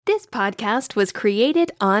This podcast was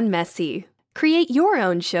created on Messy. Create your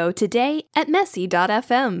own show today at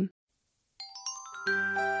messy.fm.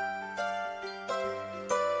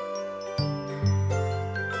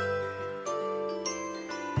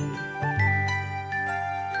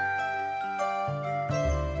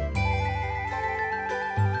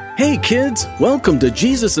 Hey kids, welcome to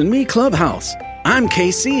Jesus and Me Clubhouse. I'm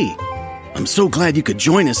KC. I'm so glad you could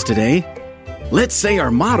join us today. Let's say our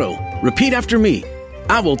motto. Repeat after me.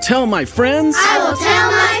 I will tell my friends. I will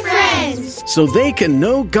tell my friends. So they can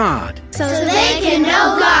know God. So they can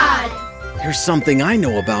know God. Here's something I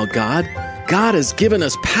know about God. God has given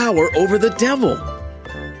us power over the devil.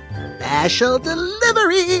 Special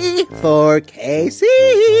delivery for Casey.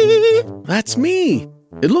 That's me.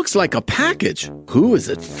 It looks like a package. Who is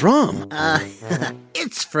it from?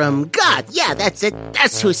 It's from God. Yeah, that's it.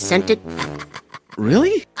 That's who sent it.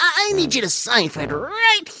 Really? I need you to sign for it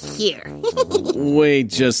right here. Wait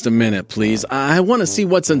just a minute, please. I want to see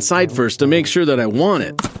what's inside first to make sure that I want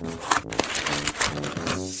it.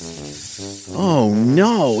 Oh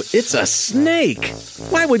no, it's a snake.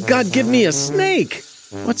 Why would God give me a snake?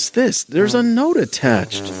 What's this? There's a note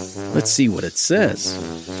attached. Let's see what it says.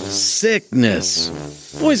 Sickness.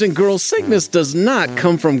 Boys and girls, sickness does not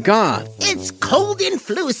come from God. It's cold and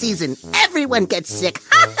flu season. Everyone gets sick.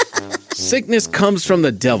 Sickness comes from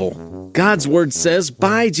the devil. God's word says,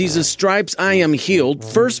 by Jesus' stripes I am healed,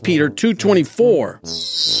 1 Peter 2:24.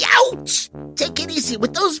 Ouch! Take it easy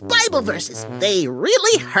with those Bible verses. They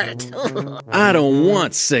really hurt. I don't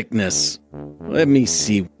want sickness. Let me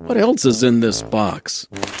see. What else is in this box?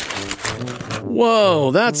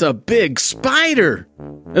 Whoa, that's a big spider.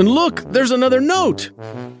 And look, there's another note.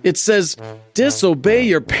 It says, disobey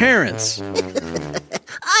your parents.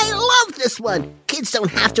 I love this one. Kids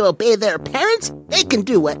don't have to obey their parents. They can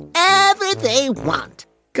do whatever they want.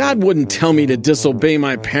 God wouldn't tell me to disobey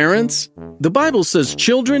my parents. The Bible says,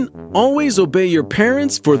 children, always obey your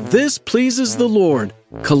parents, for this pleases the Lord.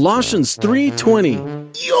 Colossians 3:20.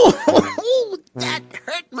 Yo, that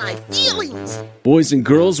hurt my feelings. Boys and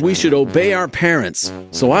girls, we should obey our parents.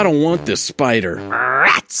 So I don't want this spider.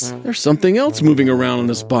 Rats. There's something else moving around in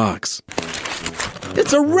this box.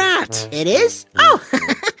 It's a rat. It is? Oh,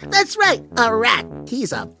 that's right, a rat.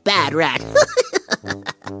 He's a bad rat.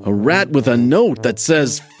 A rat with a note that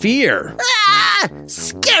says fear. Ah!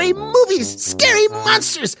 Scary movies, scary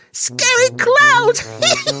monsters, scary clowns.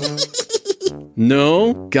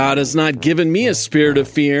 No, God has not given me a spirit of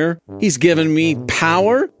fear. He's given me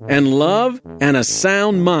power and love and a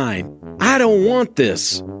sound mind. I don't want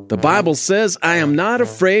this. The Bible says I am not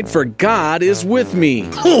afraid, for God is with me.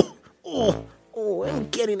 Oh, I'm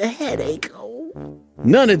getting a headache. Oh.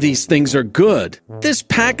 None of these things are good. This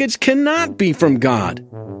package cannot be from God.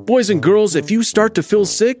 Boys and girls, if you start to feel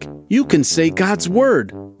sick, you can say God's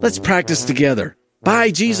word. Let's practice together.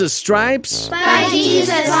 By Jesus' stripes. By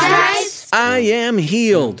Jesus' stripes. I am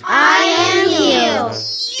healed. I am healed.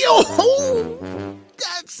 Yo,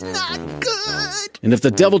 that's not good. And if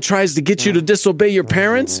the devil tries to get you to disobey your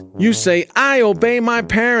parents, you say, I obey my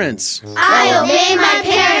parents. I obey my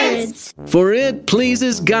parents. For it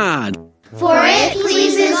pleases God. For it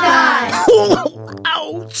pleases God. Oh,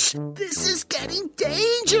 ouch. This is getting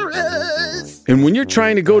dangerous. And when you're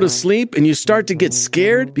trying to go to sleep and you start to get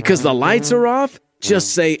scared because the lights are off,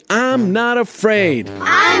 just say, I'm not afraid.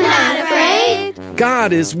 I'm not afraid.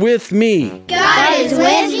 God is with me. God is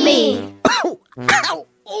with me. Oh, ow.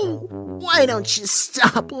 Oh, why don't you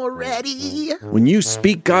stop already? When you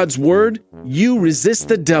speak God's word, you resist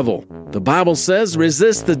the devil. The Bible says,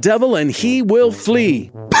 resist the devil and he will flee.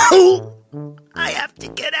 I have to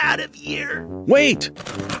get out of here. Wait!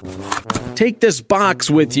 Take this box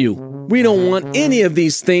with you. We don't want any of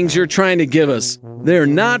these things you're trying to give us. They're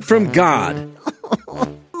not from God.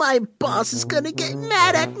 My boss is gonna get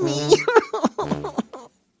mad at me.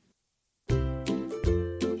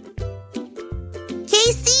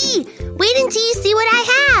 Casey, wait until you see what I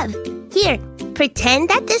have. Here, pretend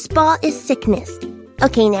that this ball is sickness.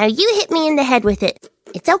 Okay, now you hit me in the head with it.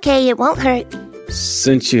 It's okay, it won't hurt.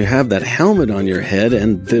 Since you have that helmet on your head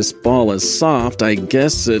and this ball is soft, I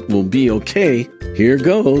guess it will be okay. Here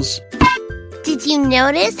goes. Did you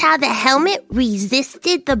notice how the helmet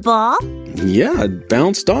resisted the ball? Yeah, it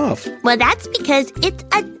bounced off. Well, that's because it's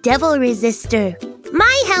a devil resistor.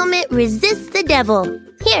 My helmet resists the devil.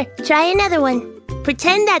 Here, try another one.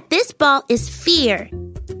 Pretend that this ball is fear.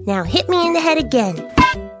 Now hit me in the head again.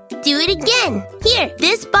 Do it again. Here,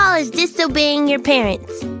 this ball is disobeying your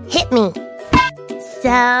parents. Hit me.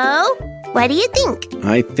 So, what do you think?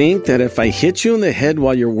 I think that if I hit you in the head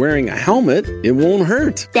while you're wearing a helmet, it won't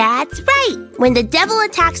hurt. That's right. When the devil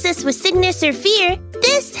attacks us with sickness or fear,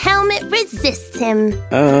 this him.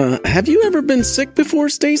 Have you ever been sick before,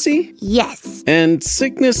 Stacy? Yes. And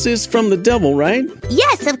sickness is from the devil, right?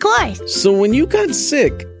 Yes, of course. So when you got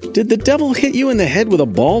sick, did the devil hit you in the head with a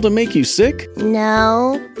ball to make you sick?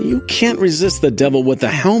 No. You can't resist the devil with a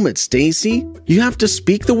helmet, Stacy. You have to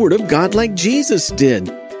speak the word of God like Jesus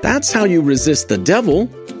did. That's how you resist the devil.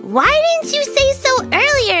 Why didn't you say so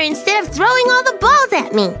earlier instead of throwing all the balls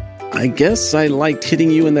at me? I guess I liked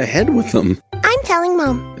hitting you in the head with them. I'm telling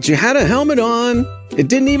Mom. But you had a helmet on. It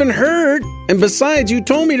didn't even hurt. And besides, you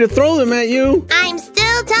told me to throw them at you. I'm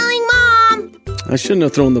still telling Mom. I shouldn't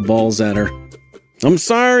have thrown the balls at her. I'm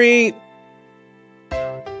sorry.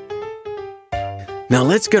 Now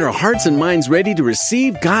let's get our hearts and minds ready to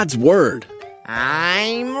receive God's word.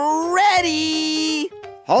 I'm ready.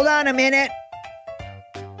 Hold on a minute.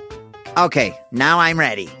 Okay, now I'm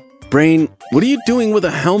ready. Brain, what are you doing with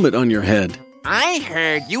a helmet on your head? I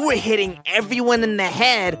heard you were hitting everyone in the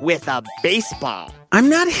head with a baseball. I'm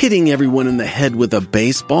not hitting everyone in the head with a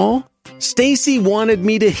baseball. Stacy wanted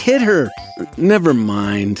me to hit her. Never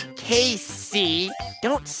mind. Casey,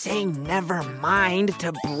 don't say never mind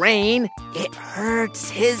to Brain. It hurts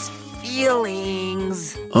his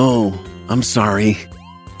feelings. Oh, I'm sorry.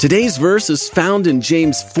 Today's verse is found in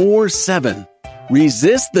James 4:7.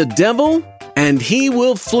 Resist the devil, and he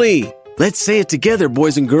will flee. Let's say it together,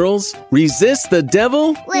 boys and girls. Resist the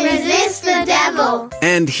devil, Resist the devil,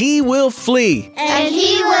 and he will flee. and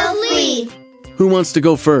he will flee. Who wants to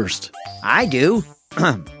go first? I do.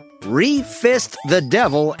 Re-fist the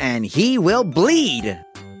devil and he will bleed.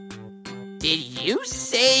 Did you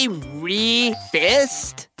say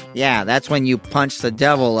re-fist? Yeah, that's when you punch the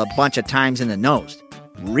devil a bunch of times in the nose.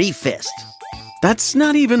 Re-fist. That's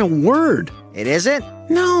not even a word. It isn't?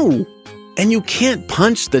 No. And you can't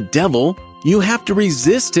punch the devil. You have to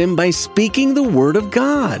resist him by speaking the word of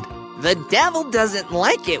God. The devil doesn't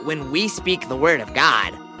like it when we speak the word of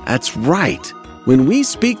God. That's right. When we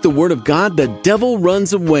speak the word of God, the devil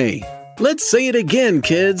runs away. Let's say it again,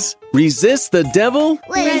 kids. Resist the devil,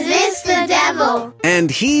 Resist the devil, and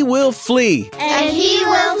he will flee. and he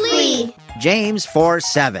will flee. James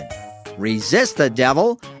 4:7. Resist the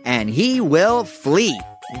devil and he will flee.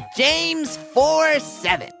 James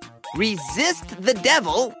 4:7. Resist the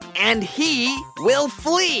devil, and he will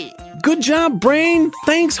flee. Good job, Brain.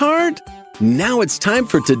 Thanks, Heart. Now it's time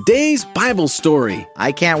for today's Bible story.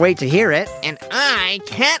 I can't wait to hear it. And I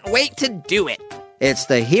can't wait to do it. It's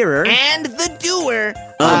the hearer And the doer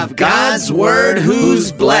Of God's word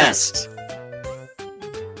who's blessed.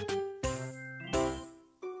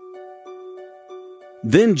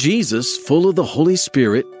 Then Jesus, full of the Holy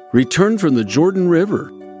Spirit, returned from the Jordan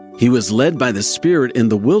River. He was led by the Spirit in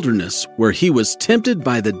the wilderness, where he was tempted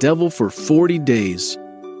by the devil for 40 days.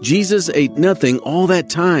 Jesus ate nothing all that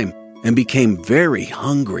time and became very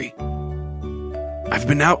hungry. I've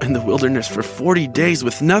been out in the wilderness for 40 days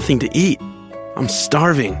with nothing to eat. I'm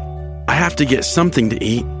starving. I have to get something to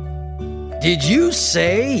eat. Did you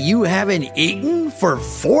say you haven't eaten for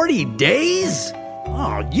 40 days?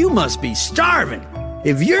 Oh, you must be starving.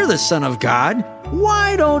 If you're the Son of God,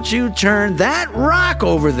 why don't you turn that rock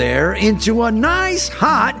over there into a nice,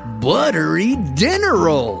 hot, buttery dinner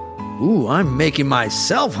roll? Ooh, I'm making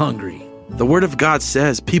myself hungry. The Word of God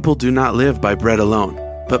says people do not live by bread alone,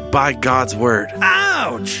 but by God's Word.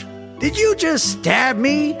 Ouch! Did you just stab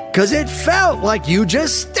me? 'Cause it felt like you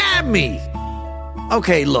just stabbed me.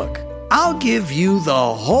 Okay, look, I'll give you the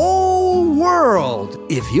whole world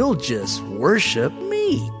if you'll just worship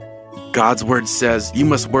me. God's Word says you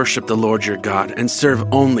must worship the Lord your God and serve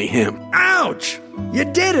only Him. Ouch! You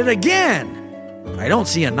did it again! I don't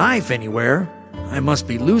see a knife anywhere. I must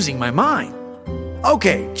be losing my mind.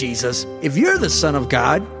 Okay, Jesus, if you're the Son of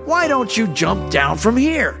God, why don't you jump down from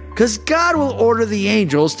here? 'Cause God will order the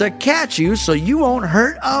angels to catch you so you won't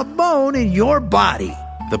hurt a bone in your body.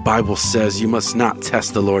 The Bible says you must not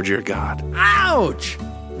test the Lord your God. Ouch!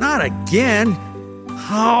 Not again.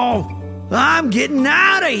 Oh, I'm getting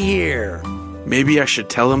out of here. Maybe I should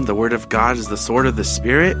tell him the Word of God is the sword of the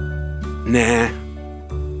Spirit? Nah.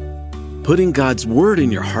 Putting God's word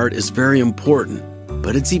in your heart is very important,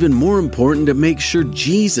 but it's even more important to make sure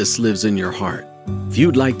Jesus lives in your heart. If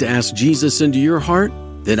you'd like to ask Jesus into your heart,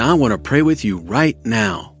 then I want to pray with you right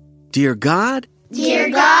now. Dear God, Dear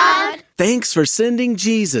God, thanks for sending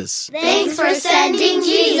Jesus thanks for sending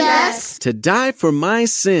Jesus to die for my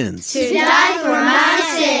sins. to die for my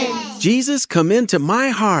sins. Jesus, come into my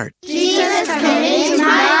heart. Jesus, come into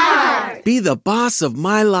my heart. Be the boss of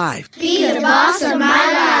my life. Be the boss of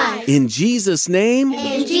my life. In Jesus' name,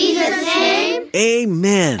 In Jesus' name,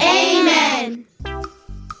 amen. amen.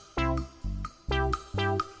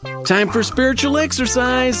 Time for spiritual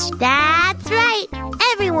exercise. That's right.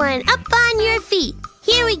 Everyone, up on your feet.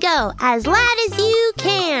 Here we go, as loud as you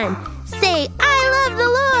can. Say, I love the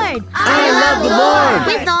Lord. I love the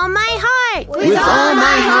Lord. With all my heart. With all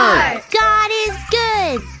my heart. God is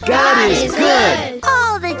good. God is good.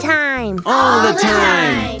 All the time. All the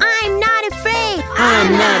time. I'm not afraid.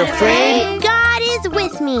 I'm not afraid. God is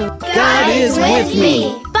with me. God is with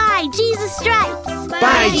me. By Jesus' stripes.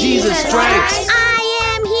 By Jesus' stripes.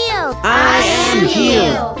 I am healed. I am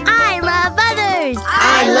healed. I love others.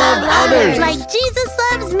 I love others. Like Jesus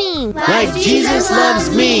loves me. Like Jesus loves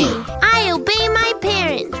me. I obey my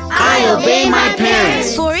parents. I obey my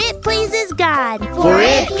parents. For it pleases God. For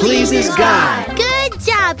it pleases God. Good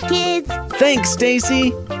job, kids. Thanks,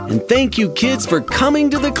 Stacy. And thank you, kids, for coming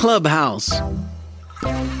to the Clubhouse.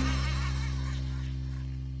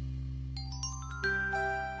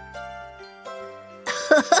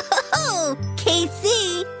 Oh,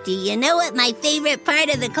 KC, do you know what my favorite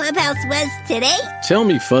part of the Clubhouse was today? Tell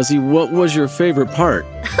me, Fuzzy, what was your favorite part?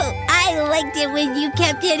 Oh, I liked it when you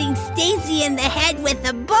kept hitting Stacy in the head with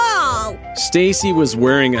a ball. Stacy was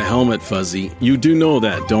wearing a helmet, Fuzzy. You do know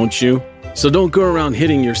that, don't you? So don't go around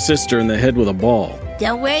hitting your sister in the head with a ball.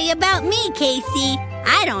 Don't worry about me, Casey.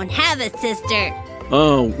 I don't have a sister.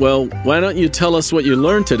 Oh, well, why don't you tell us what you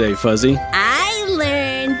learned today, Fuzzy? I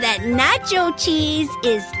learned that nacho cheese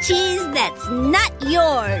is cheese that's not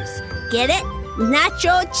yours. Get it?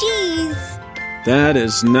 Nacho cheese. That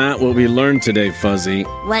is not what we learned today, Fuzzy.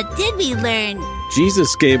 What did we learn?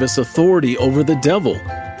 Jesus gave us authority over the devil.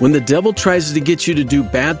 When the devil tries to get you to do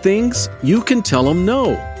bad things, you can tell him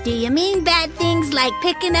no. Do you mean bad things like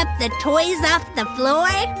picking up the toys off the floor?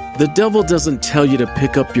 The devil doesn't tell you to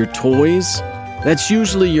pick up your toys. That's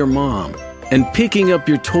usually your mom. And picking up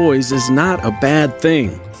your toys is not a bad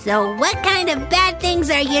thing. So what kind of bad things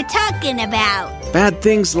are you talking about? Bad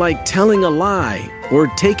things like telling a lie or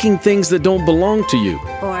taking things that don't belong to you.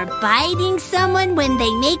 Or biting someone when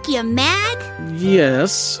they make you mad?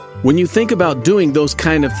 Yes. When you think about doing those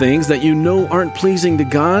kind of things that you know aren't pleasing to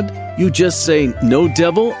God, you just say, "No,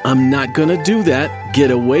 devil, I'm not going to do that.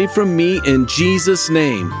 Get away from me in Jesus'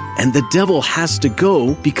 name." And the devil has to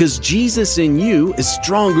go because Jesus in you is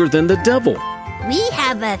stronger than the devil. We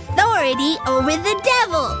have authority over the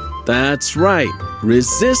devil. That's right.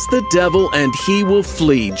 Resist the devil and he will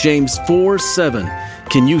flee. James 4:7.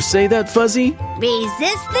 Can you say that, Fuzzy?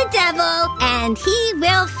 Resist the devil and he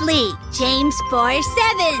will flee. James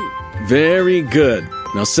 4:7. Very good.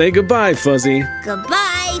 Now say goodbye, Fuzzy.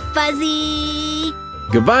 Goodbye, Fuzzy.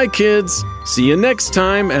 Goodbye, kids. See you next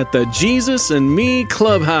time at the Jesus and Me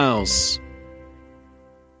Clubhouse.